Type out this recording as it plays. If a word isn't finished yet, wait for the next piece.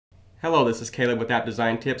Hello, this is Caleb with App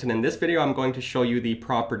Design Tips, and in this video I'm going to show you the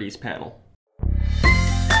Properties panel.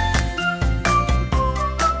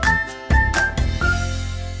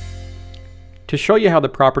 To show you how the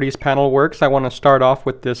Properties panel works, I want to start off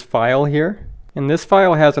with this file here. And this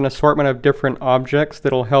file has an assortment of different objects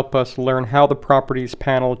that will help us learn how the Properties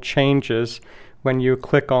panel changes when you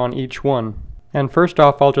click on each one. And first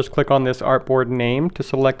off, I'll just click on this artboard name to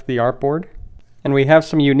select the artboard. And we have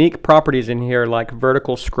some unique properties in here like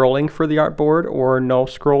vertical scrolling for the artboard or no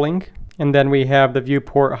scrolling. And then we have the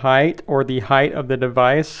viewport height or the height of the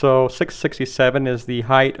device. So 667 is the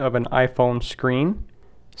height of an iPhone screen.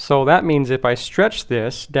 So that means if I stretch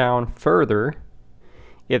this down further,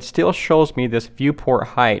 it still shows me this viewport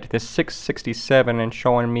height, this 667, and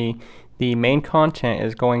showing me the main content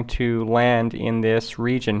is going to land in this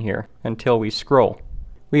region here until we scroll.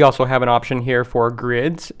 We also have an option here for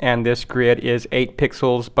grids, and this grid is 8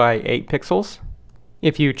 pixels by 8 pixels.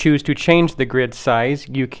 If you choose to change the grid size,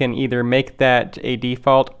 you can either make that a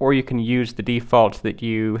default or you can use the default that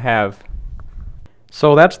you have.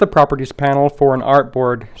 So that's the Properties panel for an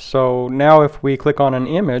artboard. So now if we click on an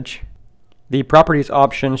image, the Properties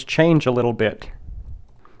options change a little bit.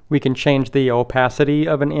 We can change the opacity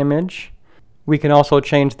of an image. We can also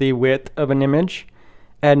change the width of an image.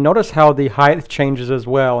 And notice how the height changes as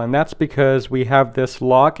well, and that's because we have this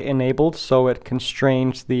lock enabled, so it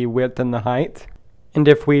constrains the width and the height. And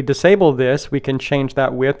if we disable this, we can change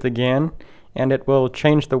that width again, and it will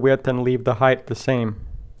change the width and leave the height the same.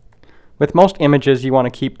 With most images, you want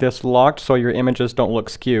to keep this locked so your images don't look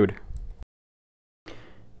skewed.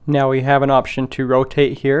 Now we have an option to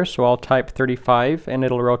rotate here, so I'll type 35 and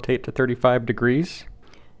it'll rotate to 35 degrees.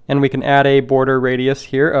 And we can add a border radius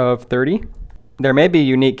here of 30. There may be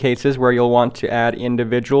unique cases where you'll want to add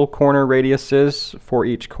individual corner radiuses for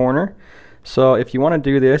each corner. So if you want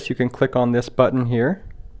to do this, you can click on this button here.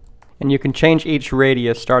 And you can change each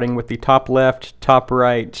radius starting with the top left, top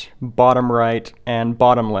right, and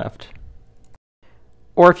bottom left.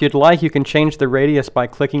 Or if you'd like, you can change the radius by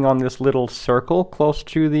clicking on this little circle close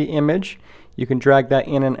to the image. You can drag that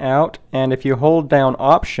in and out, and if you hold down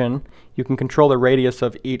Option, you can control the radius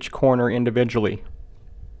of each corner individually.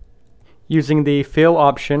 Using the fill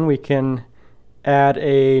option, we can add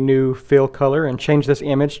a new fill color and change this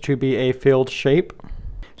image to be a filled shape.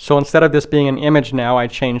 So instead of this being an image now, I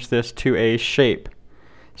changed this to a shape.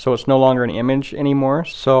 So it's no longer an image anymore,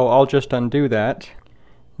 so I'll just undo that.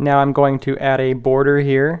 Now I'm going to add a border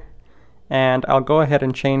here, and I'll go ahead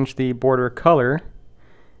and change the border color,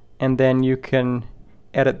 and then you can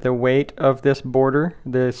edit the weight of this border,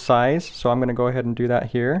 the size, so I'm going to go ahead and do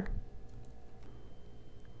that here.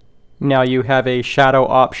 Now you have a shadow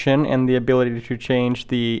option and the ability to change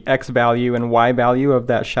the X value and Y value of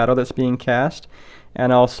that shadow that's being cast,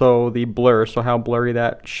 and also the blur, so how blurry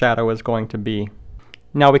that shadow is going to be.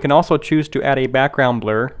 Now we can also choose to add a background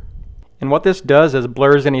blur, and what this does is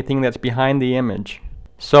blurs anything that's behind the image.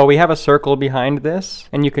 So we have a circle behind this,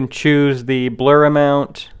 and you can choose the blur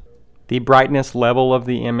amount, the brightness level of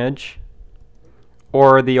the image,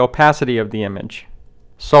 or the opacity of the image.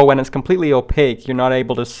 So when it's completely opaque, you're not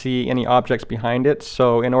able to see any objects behind it.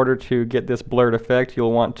 So in order to get this blurred effect,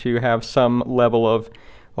 you'll want to have some level of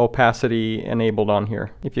opacity enabled on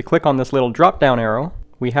here. If you click on this little drop-down arrow,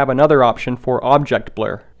 we have another option for object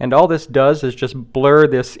blur. And all this does is just blur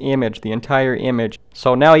this image, the entire image.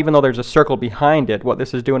 So now even though there's a circle behind it, what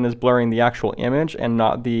this is doing is blurring the actual image and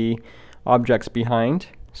not the objects behind.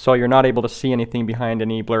 So you're not able to see anything behind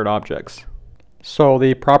any blurred objects. So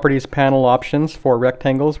the Properties panel options for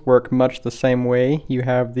rectangles work much the same way. You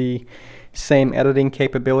have the same editing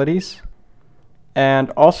capabilities, and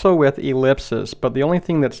also with ellipses, but the only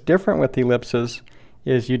thing that's different with ellipses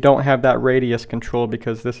is you don't have that radius control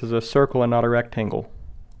because this is a circle and not a rectangle.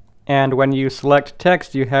 And when you select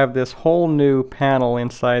text, you have this whole new panel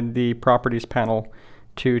inside the Properties panel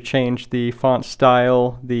to change the font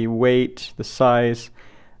style, the weight, the size,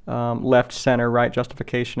 left, center, right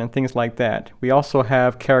justification, and things like that. We also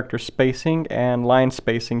have character spacing and line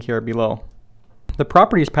spacing here below. The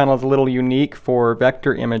Properties panel is a little unique for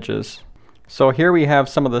vector images. So here we have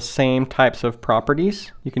some of the same types of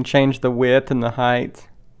properties. You can change the width and the height,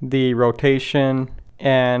 the rotation,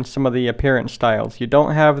 and some of the appearance styles. You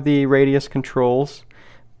don't have the radius controls,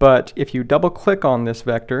 but if you double click on this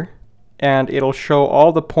vector, and it'll show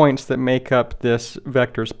all the points that make up this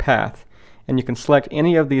vector's path. And you can select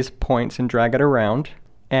any of these points and drag it around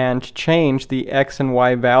and change the X and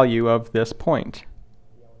Y value of this point.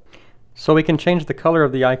 So we can change the color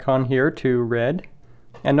of the icon here to red,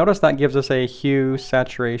 and notice that gives us a hue,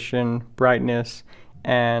 saturation, brightness,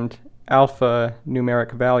 and alpha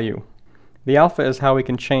numeric value. The The alpha is how we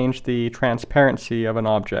can change the transparency of an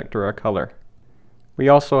object or a color. We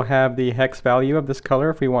also have the hex value of this color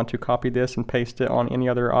if we want to copy this and paste it on any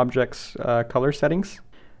other object's color settings.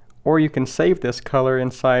 Or you can save this color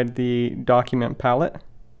inside the document palette.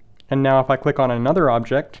 And now if I click on another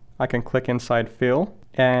object, I can click inside Fill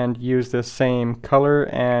and use this same color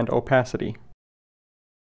and opacity.